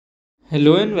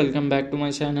Hello and welcome back to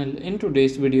my channel. In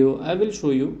today's video, I will show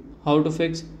you how to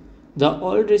fix the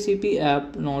Allrecipes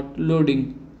app not loading.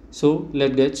 So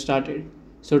let's get started.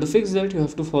 So to fix that, you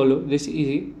have to follow this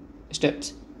easy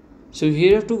steps. So here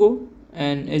you have to go,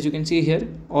 and as you can see here,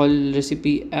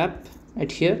 Allrecipes app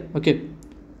at here. Okay.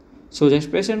 So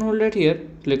just press and hold it here.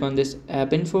 Click on this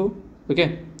app info.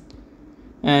 Okay.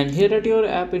 And here at your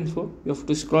app info, you have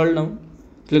to scroll down.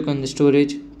 Click on the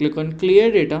storage. Click on clear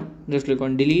data. Just click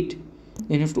on delete.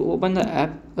 Then you have to open the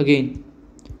app again,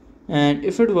 and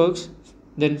if it works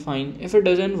then fine. If it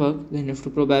doesn't work, then you have to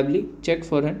probably check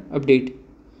for an update,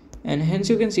 and hence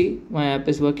you can see my app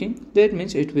is working. That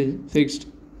means it will fixed.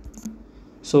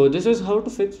 So this is how to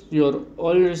fix your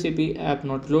Allrecipes app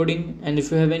not loading. And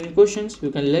if you have any questions, you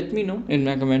can let me know in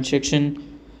my comment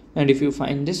section. And if you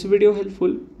find this video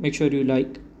helpful, make sure you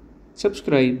like,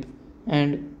 subscribe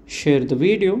and share the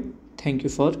video. Thank you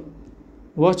for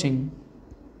watching.